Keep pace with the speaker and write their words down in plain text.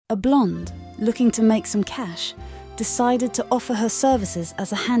A blonde, looking to make some cash, decided to offer her services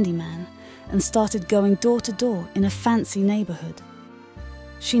as a handyman and started going door to door in a fancy neighborhood.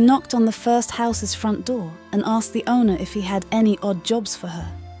 She knocked on the first house's front door and asked the owner if he had any odd jobs for her.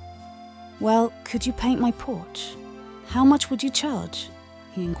 "Well, could you paint my porch? How much would you charge?"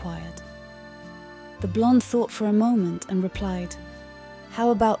 he inquired. The blonde thought for a moment and replied,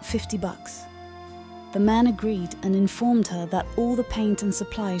 "How about $50? The man agreed and informed her that all the paint and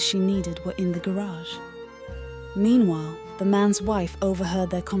supplies she needed were in the garage. Meanwhile, the man's wife overheard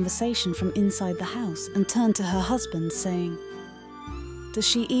their conversation from inside the house and turned to her husband, saying, "Does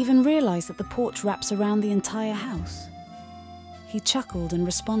she even realize that the porch wraps around the entire house?" He chuckled and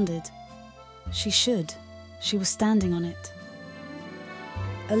responded, "She should. She was standing on it."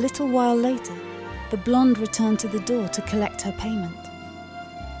 A little while later, the blonde returned to the door to collect her payment.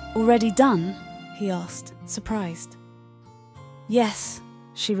 "Already done?" he asked, surprised. "Yes,"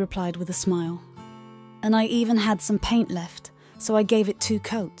 she replied with a smile. "And I even had some paint left, so I gave it 2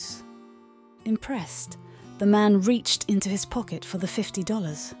 coats." Impressed, the man reached into his pocket for the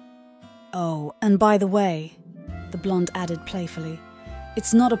 $50. "Oh, and by the way," the blonde added playfully,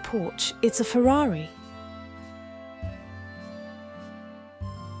 "it's not a porch, it's a Ferrari."